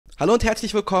Hallo und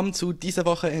herzlich willkommen zu Diese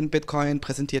Woche in Bitcoin,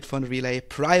 präsentiert von Relai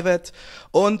Private.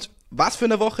 Und was für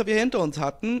eine Woche wir hinter uns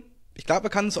hatten. Ich glaube,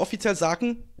 man kann es offiziell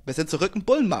sagen, wir sind zurück im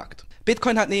Bullenmarkt.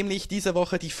 Bitcoin hat nämlich diese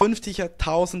Woche die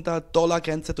 50.000er Dollar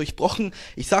Grenze durchbrochen.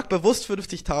 Ich sage bewusst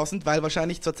 50.000, weil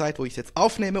wahrscheinlich zur Zeit, wo ich es jetzt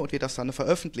aufnehme und wir das dann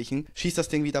veröffentlichen, schießt das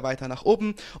Ding wieder weiter nach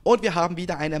oben. Und wir haben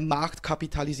wieder eine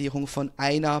Marktkapitalisierung von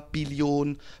 1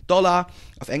 Billion Dollar.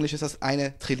 Auf Englisch ist das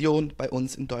 1 Trillion, bei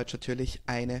uns in Deutsch natürlich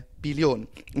 1 Billion.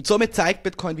 Und somit zeigt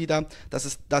Bitcoin wieder, dass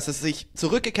es sich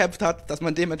zurückgekämpft hat, dass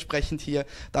man dementsprechend hier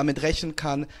damit rechnen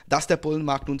kann, dass der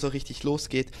Bullenmarkt nun so richtig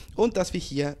losgeht und dass wir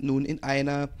hier nun in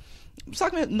einer,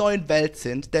 sagen wir, neuen Welt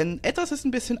sind, denn etwas ist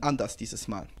ein bisschen anders dieses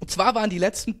Mal. Und zwar waren die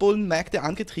letzten Bullenmärkte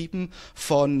angetrieben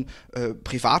von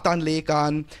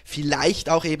Privatanlegern, vielleicht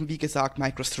auch eben, wie gesagt,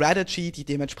 MicroStrategy, die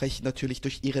dementsprechend natürlich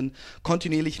durch ihren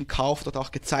kontinuierlichen Kauf dort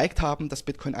auch gezeigt haben, dass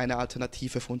Bitcoin eine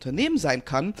Alternative für Unternehmen sein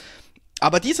kann.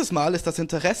 Aber dieses Mal ist das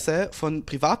Interesse von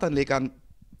Privatanlegern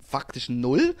faktisch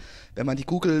null. Wenn man die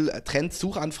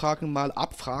Google-Trends-Suchanfragen mal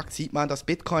abfragt, sieht man, dass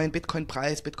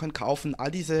Bitcoin-Preis, Bitcoin-Kaufen, all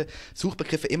diese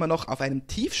Suchbegriffe immer noch auf einem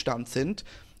Tiefstand sind.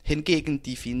 Hingegen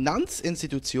die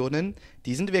Finanzinstitutionen,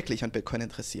 die sind wirklich an Bitcoin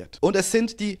interessiert. Und es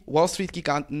sind die Wall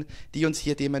Street-Giganten, die uns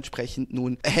hier dementsprechend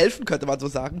nun helfen, könnte man so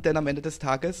sagen, denn am Ende des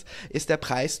Tages ist der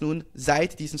Preis nun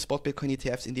seit diesen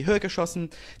Spot-Bitcoin-ETFs in die Höhe geschossen.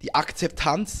 Die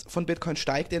Akzeptanz von Bitcoin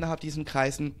steigt innerhalb diesen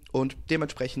Kreisen und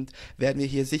dementsprechend werden wir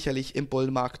hier sicherlich im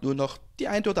Bullenmarkt nur noch die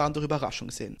ein oder andere Überraschung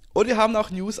sehen. Und wir haben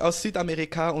auch News aus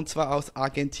Südamerika, und zwar aus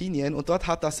Argentinien, und dort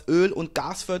hat das Öl- und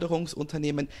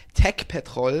Gasförderungsunternehmen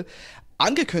Tech-Petrol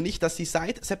angekündigt, dass sie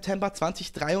seit September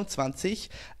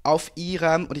 2023 auf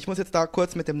ihrem, und ich muss jetzt da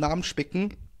kurz mit dem Namen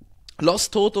spicken,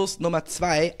 Los Totos Nummer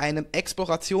 2, einem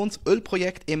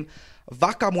Explorationsölprojekt im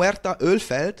Vaca Muerta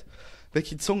Ölfeld,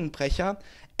 wirklich ein Zungenbrecher,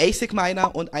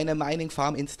 ASIC-Miner und eine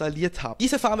Mining-Farm installiert haben.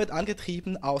 Diese Farm wird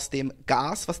angetrieben aus dem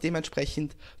Gas, was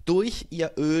dementsprechend durch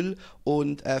ihr Öl-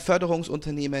 und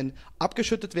Förderungsunternehmen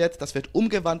abgeschüttet wird. Das wird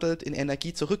umgewandelt, in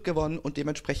Energie zurückgewonnen und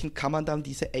dementsprechend kann man dann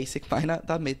diese ASIC-Miner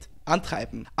damit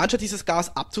antreiben. Anstatt dieses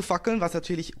Gas abzufackeln, was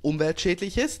natürlich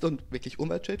umweltschädlich ist und wirklich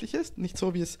umweltschädlich ist, nicht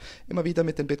so wie es immer wieder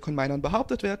mit den Bitcoin-Minern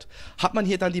behauptet wird, hat man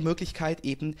hier dann die Möglichkeit,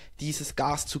 eben dieses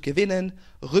Gas zu gewinnen,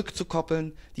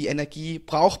 rückzukoppeln, die Energie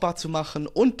brauchbar zu machen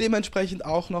und dementsprechend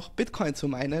auch noch Bitcoin zu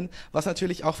minen, was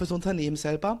natürlich auch fürs Unternehmen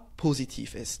selber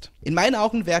positiv ist. In meinen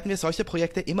Augen werden wir solche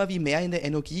Projekte immer wie mehr in der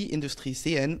Energieindustrie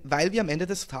sehen, weil wir am Ende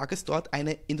des Tages dort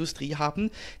eine Industrie haben,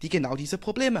 die genau diese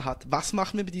Probleme hat. Was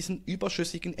machen wir mit diesen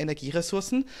überschüssigen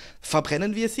Energieressourcen?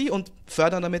 Verbrennen wir sie und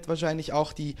fördern damit wahrscheinlich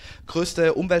auch die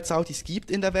größte Umweltsau, die es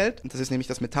gibt in der Welt, und das ist nämlich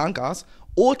das Methangas.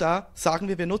 Oder sagen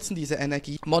wir nutzen diese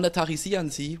Energie, monetarisieren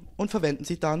sie und verwenden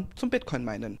sie dann zum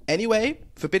Bitcoin-Minen. Anyway,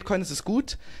 für Bitcoin ist es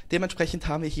gut. Dementsprechend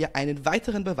haben wir hier einen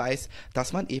weiteren Beweis,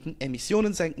 dass man eben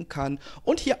Emissionen senken kann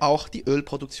und hier auch die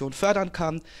Ölproduktion fördern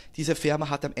kann. Diese Firma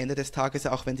hat am Ende des Tages,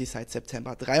 auch wenn sie seit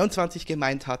September 23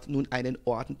 gemeint hat, nun einen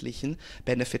ordentlichen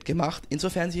Benefit gemacht,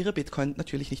 insofern sie ihre Bitcoin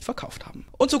natürlich nicht verkauft haben.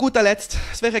 Und zu guter Letzt,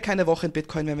 es wäre keine Woche in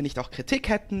Bitcoin, wenn wir nicht auch Kritik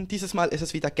hätten. Dieses Mal ist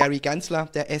es wieder Gary Gensler,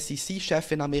 der SEC-Chef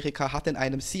in Amerika, hat in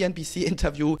einem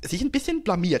CNBC-Interview sich ein bisschen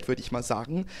blamiert, würde ich mal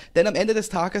sagen. Denn am Ende des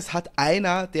Tages hat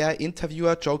einer der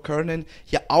Interviewer, Joe Kernan,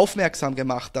 hier aufmerksam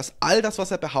gemacht, dass all das,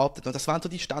 was er behauptet, und das waren so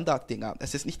die Standarddinger,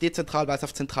 es ist nicht dezentral, weil es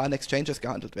auf zentralen Exchanges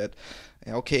gehandelt wird.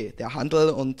 Ja, okay, der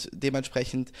Handel und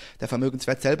dementsprechend der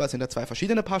Vermögenswert selber sind ja zwei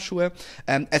verschiedene Paar Schuhe.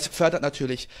 Es fördert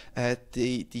natürlich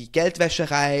die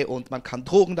Geldwäscherei und man kann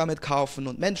Drogen damit kaufen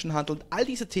und Menschenhandel und all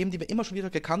diese Themen, die wir immer schon wieder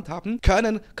gekannt haben.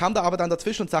 Kernan kam da aber dann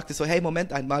dazwischen und sagte so, hey,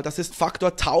 Moment einmal, das ist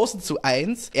Faktor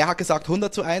 1000:1. Er hat gesagt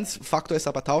 100:1, Faktor ist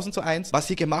aber 1000:1. Was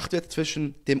hier gemacht wird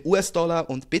zwischen dem US-Dollar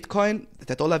und Bitcoin,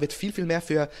 der Dollar wird viel, viel mehr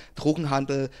für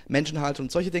Drogenhandel, Menschenhandel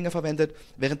und solche Dinge verwendet,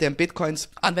 während der Bitcoins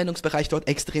Anwendungsbereich dort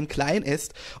extrem klein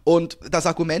ist. Und das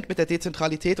Argument mit der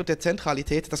Dezentralität und der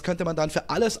Zentralität, das könnte man dann für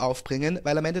alles aufbringen,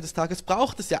 weil am Ende des Tages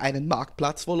braucht es ja einen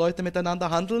Marktplatz, wo Leute miteinander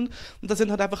handeln. Und das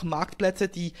sind halt einfach Marktplätze,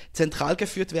 die zentral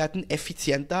geführt werden,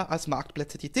 effizienter als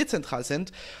Marktplätze, die dezentral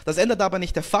sind. Das ändert aber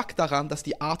nicht der Fakt daran, dass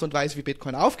die Art und Weise, wie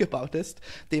Bitcoin aufgebaut ist,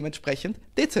 dementsprechend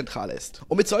dezentral ist.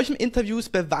 Und mit solchen Interviews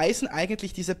beweisen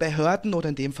eigentlich diese Behörden oder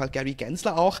in dem Fall Gary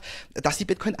Gensler auch, dass sie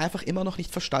Bitcoin einfach immer noch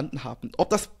nicht verstanden haben. Ob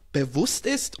das bewusst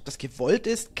ist, ob das gewollt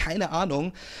ist, keine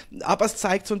Ahnung, aber es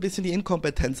zeigt so ein bisschen die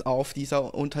Inkompetenz auf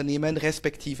dieser Unternehmen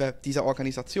respektive dieser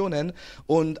Organisationen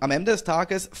und am Ende des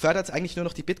Tages fördert es eigentlich nur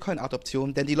noch die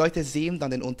Bitcoin-Adoption, denn die Leute sehen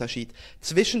dann den Unterschied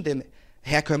zwischen dem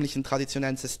herkömmlichen,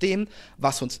 traditionellen System,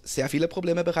 was uns sehr viele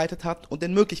Probleme bereitet hat, und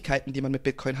den Möglichkeiten, die man mit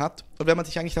Bitcoin hat. Und wenn man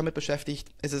sich eigentlich damit beschäftigt,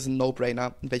 ist es ein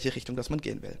No-Brainer, in welche Richtung das man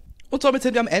gehen will. Und somit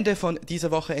sind wir am Ende von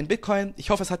dieser Woche in Bitcoin. Ich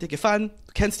hoffe, es hat dir gefallen.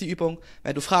 Du kennst die Übung.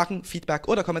 Wenn du Fragen, Feedback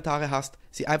oder Kommentare hast,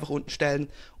 sie einfach unten stellen.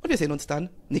 Und wir sehen uns dann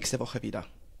nächste Woche wieder.